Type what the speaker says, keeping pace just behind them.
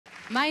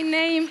My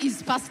name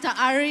is Pastor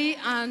Ari,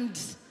 and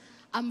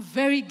I'm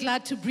very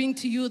glad to bring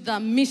to you the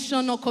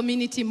Missional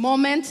Community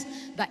Moment,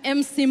 the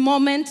MC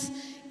moment.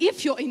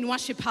 If you're in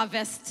Worship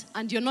Harvest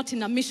and you're not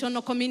in a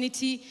missional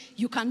community,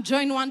 you can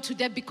join one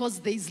today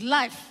because there is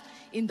life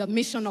in the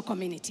missional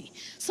community.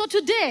 So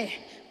today,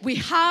 we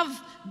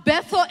have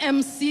Bethel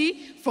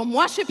MC from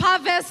Worship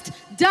Harvest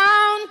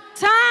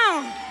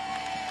Downtown.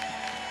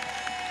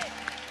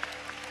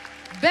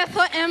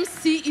 Bethel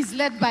MC is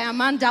led by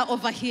Amanda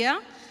over here.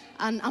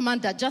 And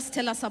Amanda, just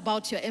tell us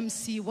about your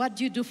MC. What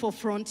do you do for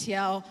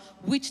Frontier?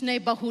 Which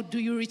neighborhood do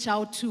you reach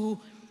out to?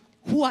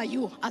 Who are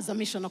you as a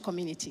missional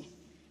community?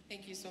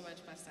 Thank you so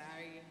much, Pastor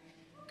Ari.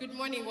 Good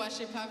morning,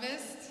 Worship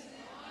Harvest.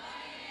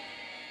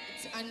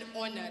 It's an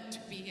honor to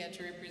be here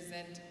to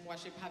represent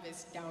Worship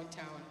Harvest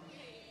Downtown.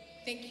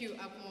 Thank you,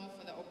 Abmo,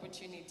 for the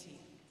opportunity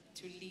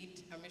to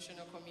lead a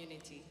missional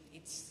community.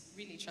 It's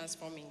really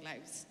transforming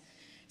lives.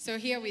 So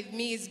here with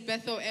me is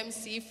Bethel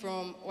MC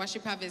from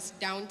Worship Harvest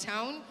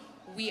Downtown.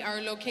 We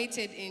are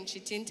located in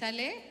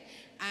Chitintale,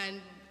 and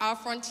our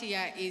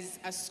Frontier is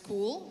a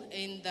school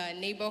in the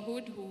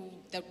neighborhood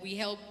that we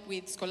help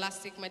with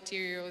scholastic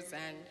materials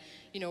and,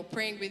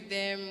 praying with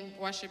them,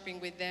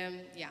 worshiping with them,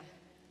 yeah.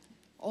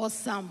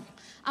 Awesome.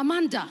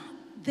 Amanda,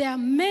 there are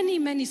many,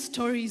 many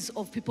stories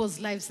of people's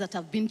lives that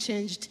have been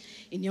changed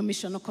in your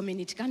missional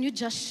community. Can you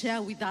just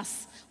share with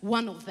us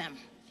one of them?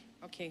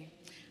 Okay.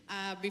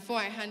 Before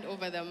I hand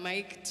over the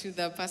mic to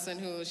the person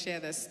who will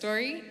share the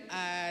story,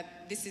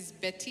 this is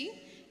Betty.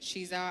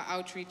 She's our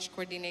outreach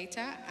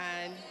coordinator,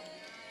 and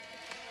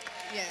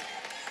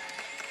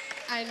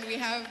and we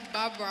have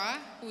Barbara,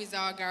 who is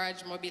our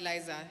garage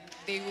mobilizer.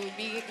 They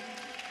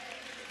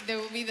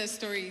will be the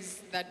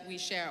stories that we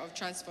share of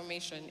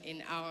transformation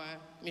in our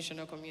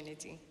missional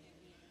community.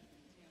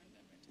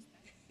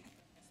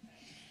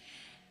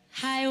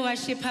 Hi,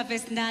 Worship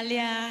Harvest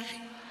Nalia.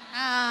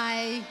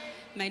 Hi.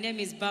 My name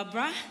is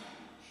Barbara,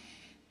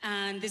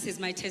 and this is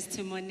my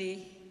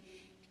testimony.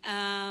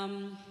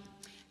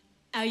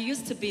 I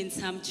used to be in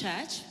some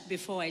church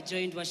before I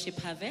joined Worship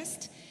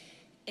Harvest,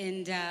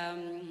 and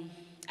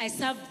I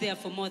served there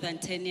for more than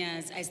 10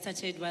 years. I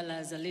started while I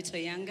was a little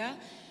younger,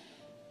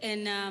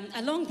 and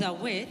along the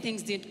way,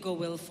 things didn't go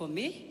well for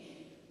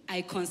me.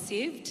 I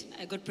conceived,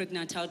 I got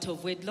pregnant out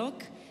of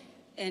wedlock,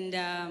 and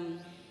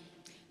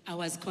I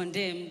was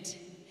condemned.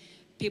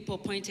 People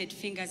pointed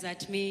fingers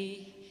at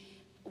me.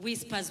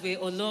 Whispers were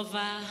all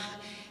over.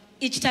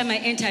 Each time I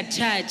entered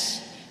church,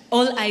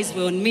 all eyes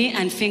were on me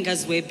and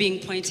fingers were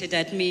being pointed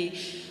at me.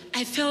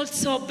 I felt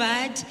so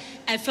bad.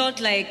 I felt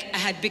like I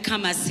had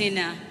become a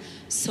sinner.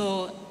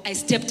 So I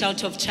stepped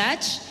out of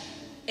church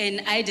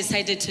and I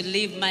decided to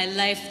live my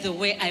life the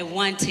way I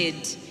wanted.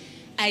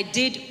 I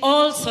did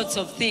all sorts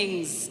of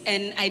things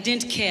and I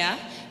didn't care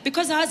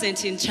because I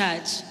wasn't in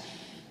church.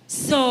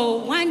 So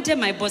one day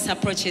my boss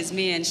approaches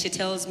me and she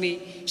asks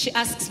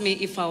me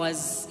if I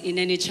was in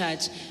any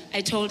church. I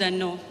told her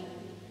no,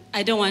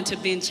 I don't want to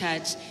be in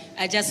church.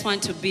 I just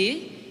want to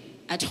be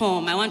at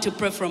home. I want to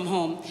pray from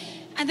home.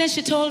 And then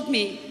she told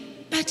me,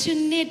 but you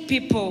need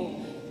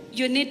people.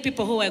 You need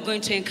people who are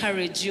going to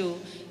encourage you.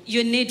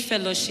 You need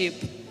fellowship.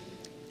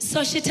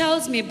 So she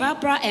tells me,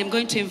 Barbara, I'm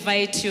going to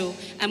invite you.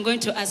 I'm going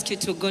to ask you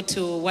to go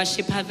to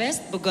Worship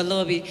Harvest,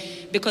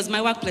 Bugolobi, because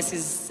my workplace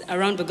is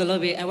around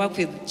Bugolobi. I work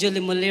with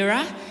Julie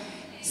Mulira.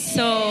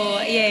 So,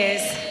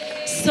 yes.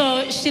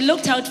 So she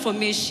looked out for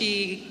me.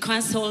 She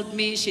counseled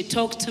me. She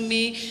talked to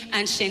me.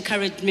 And she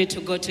encouraged me to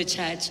go to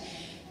church.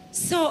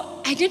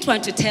 So I didn't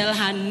want to tell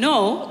her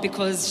no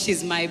because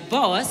she's my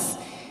boss.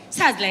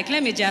 So I was like,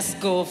 let me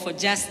just go for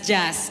just.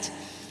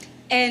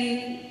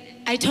 And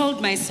I told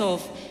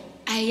myself,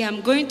 I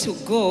am going to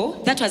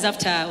go. That was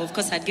after, of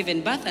course, I'd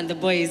given birth and the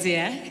boy is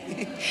here.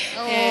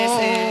 Oh.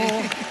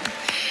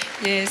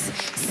 Yes.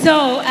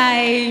 So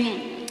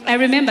I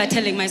remember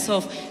telling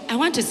myself, I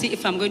want to see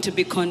if I'm going to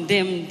be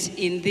condemned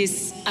in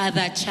this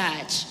other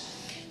church.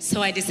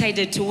 So I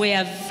decided to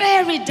wear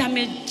very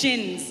damaged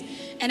jeans.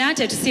 And I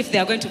wanted to see if they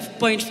are going to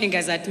point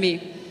fingers at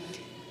me.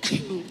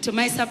 To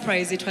my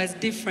surprise, it was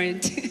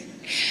different.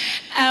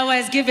 I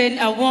was given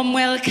a warm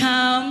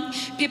welcome.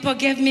 People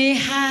gave me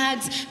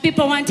hugs.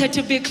 People wanted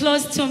to be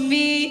close to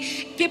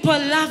me. People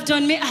laughed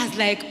on me. I was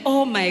like,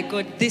 oh my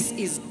God, this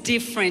is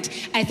different.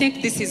 I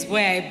think this is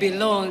where I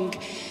belong.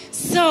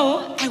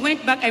 So I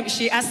went back and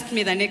she asked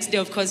me the next day,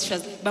 of course, she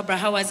was like, Barbara,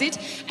 how was it?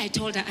 I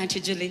told her,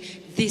 Auntie Julie,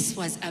 this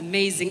was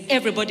amazing.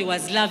 Everybody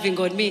was loving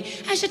on me.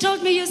 And she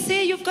told me, you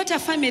see, you've got a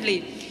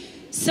family.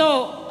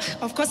 So,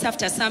 of course,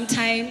 after some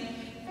time,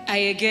 I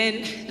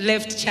again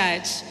left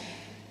church.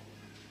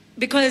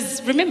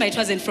 Because, remember, it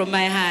wasn't from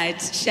my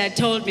heart. She had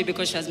told me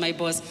because she was my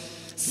boss.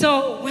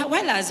 So,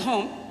 while I was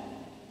home,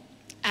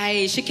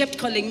 she kept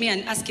calling me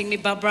and asking me,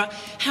 Barbara,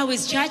 how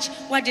is church?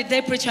 What did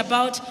they preach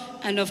about?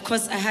 And, of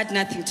course, I had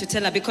nothing to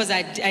tell her because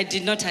I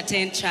did not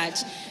attend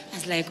church. I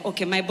was like,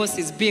 okay, my boss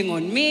is being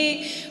on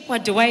me.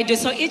 What do I do?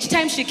 So each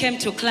time she came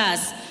to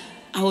class,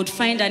 I would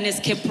find an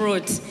escape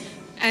route.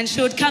 And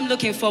she would come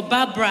looking for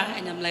Barbara.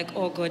 And I'm like,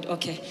 oh God,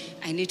 okay,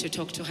 I need to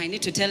talk to her. I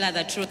need to tell her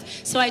the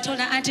truth. So I told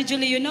her, Auntie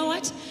Julie, you know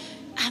what?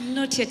 I'm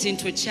not yet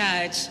into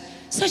church.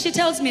 So she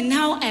tells me,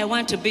 now I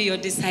want to be your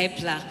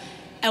discipler.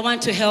 I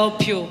want to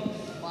help you.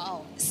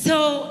 Wow.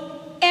 So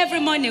every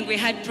morning we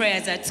had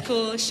prayers at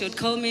school. She would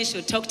call me, she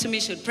would talk to me,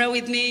 she would pray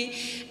with me.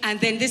 And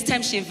then this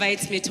time she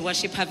invites me to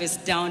Worship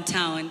Harvest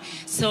Downtown.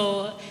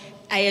 So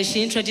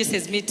she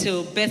introduces me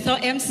to Bethel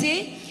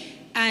MC.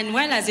 And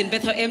while I was in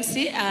Bethel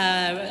MC,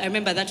 I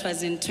remember that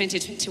was in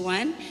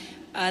 2021.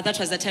 That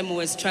was the time we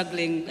were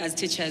struggling as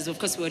teachers. Of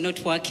course, we were not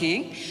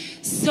working.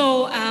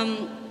 So I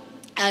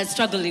was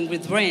struggling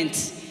with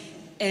rent.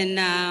 And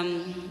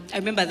I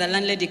remember the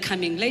landlady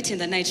coming late in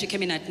the night. She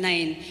came in at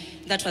 9.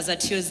 That was a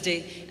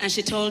Tuesday. And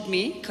she told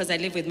me, because I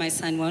live with my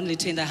son, we're only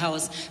two in the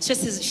house.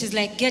 She's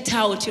like, get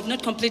out. You've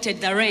not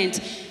completed the rent.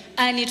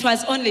 And it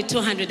was only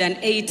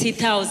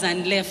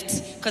 280,000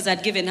 left, because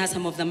I'd given her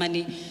some of the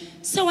money.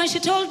 So when she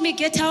told me,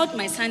 get out,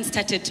 my son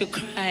started to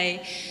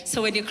cry.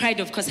 So when he cried,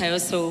 of course, I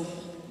also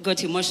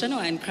got emotional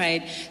and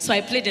cried. So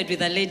I pleaded with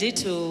the lady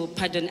to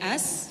pardon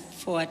us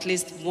for at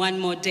least one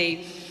more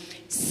day.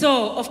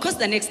 So, of course,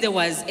 the next day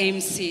was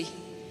MC.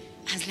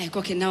 I was like,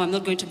 okay, now I'm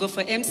not going to go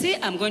for MC.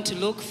 I'm going to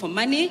look for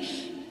money.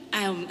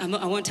 I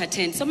won't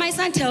attend. So my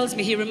son tells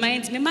me, he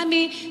reminds me,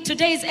 Mommy,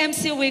 today is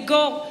MC, we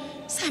go.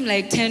 So I'm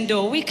like,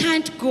 Tendo, we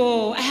can't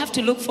go. I have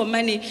to look for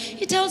money.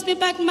 He tells me,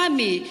 but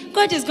Mommy,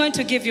 God is going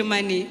to give you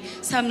money.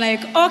 So I'm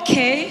like,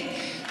 okay.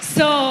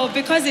 So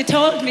because he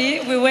told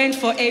me, we went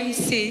for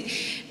MC.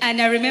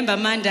 And I remember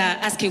Amanda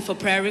asking for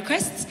prayer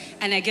requests,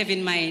 and I gave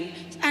in mine.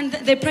 And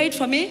they prayed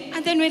for me,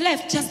 and then we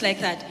left just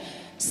like that.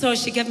 So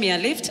she gave me a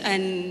lift,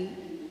 and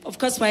of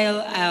course,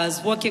 while I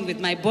was walking with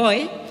my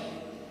boy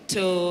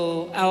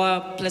to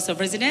our place of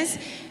residence,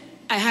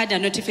 I had a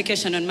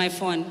notification on my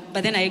phone,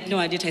 but then I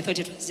ignored it. I thought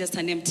it was just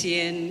an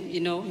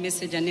MTN,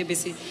 message on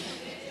ABC.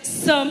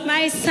 So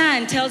my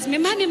son tells me,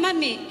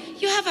 Mommy,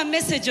 you have a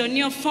message on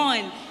your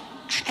phone.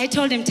 I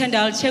told him, Tenda,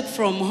 I'll check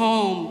from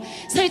home.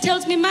 So he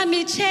tells me,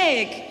 Mommy,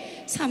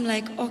 check. So I'm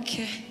like,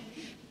 okay.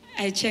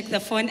 I checked the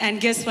phone,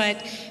 and guess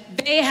what?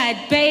 They had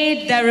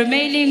paid the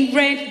remaining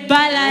rent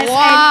balance.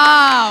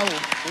 Wow.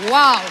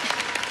 Wow.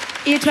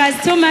 It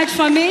was too much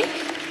for me.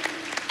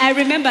 I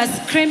remember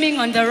screaming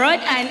on the road,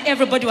 and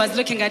everybody was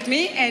looking at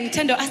me, and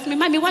Tendo asked me,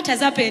 Mommy, what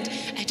has happened?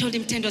 I told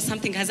him, Tendo,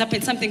 something has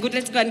happened, something good,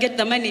 let's go and get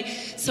the money.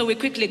 So we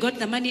quickly got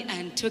the money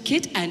and took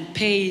it and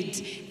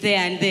paid there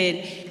and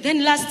then.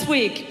 Then last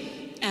week,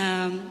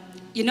 I'm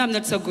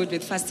not so good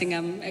with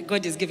fasting.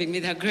 God is giving me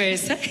the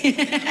grace.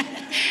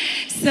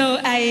 So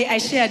I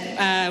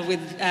shared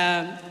with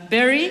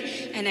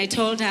Berry, and I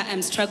told her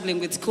I'm struggling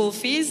with school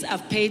fees.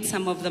 I've paid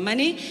some of the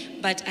money,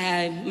 but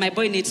my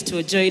boy needs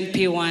to join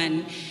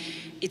P1.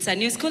 It's a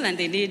new school, and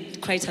they need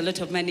quite a lot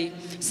of money.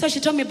 So she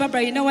told me,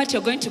 Barbara, you know what?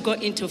 You're going to go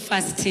into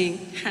fasting.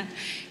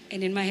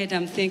 And in my head,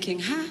 I'm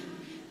thinking,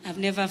 I've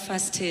never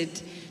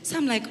fasted. So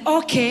I'm like,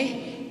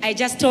 okay. I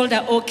just told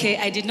her, okay.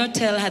 I did not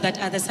tell her that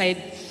other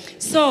side.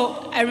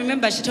 So I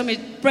remember she told me,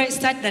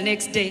 start the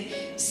next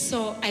day.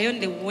 So I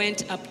only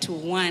went up to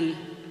 1.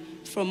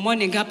 From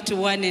morning up to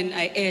 1, and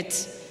I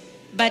ate.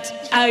 But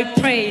I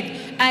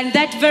prayed. And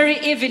that very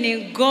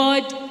evening,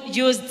 God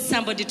used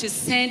somebody to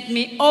send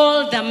me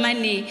all the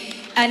money.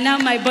 And now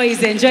my boy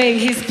is enjoying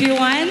his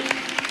P1.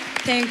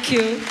 Thank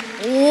you.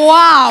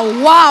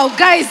 Wow.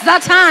 Guys,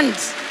 that hand.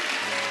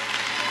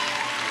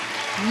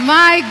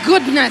 My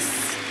goodness.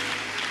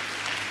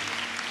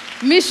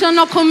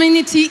 Missional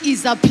community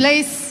is a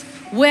place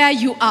where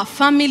you are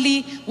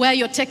family, where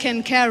you're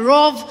taken care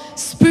of,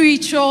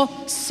 spiritual,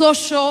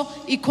 social,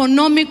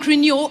 economic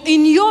renewal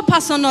in your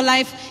personal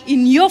life,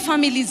 in your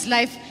family's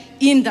life,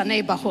 in the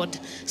neighborhood.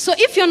 So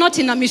if you're not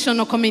in a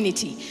missional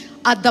community,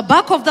 at the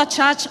back of the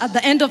church, at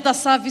the end of the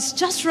service,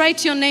 just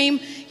write your name,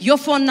 your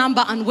phone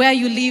number, and where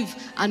you live,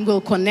 and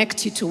we'll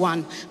connect you to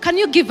one. Can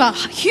you give a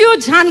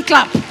huge hand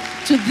clap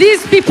to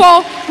these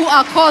people who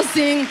are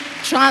causing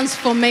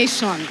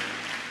transformation?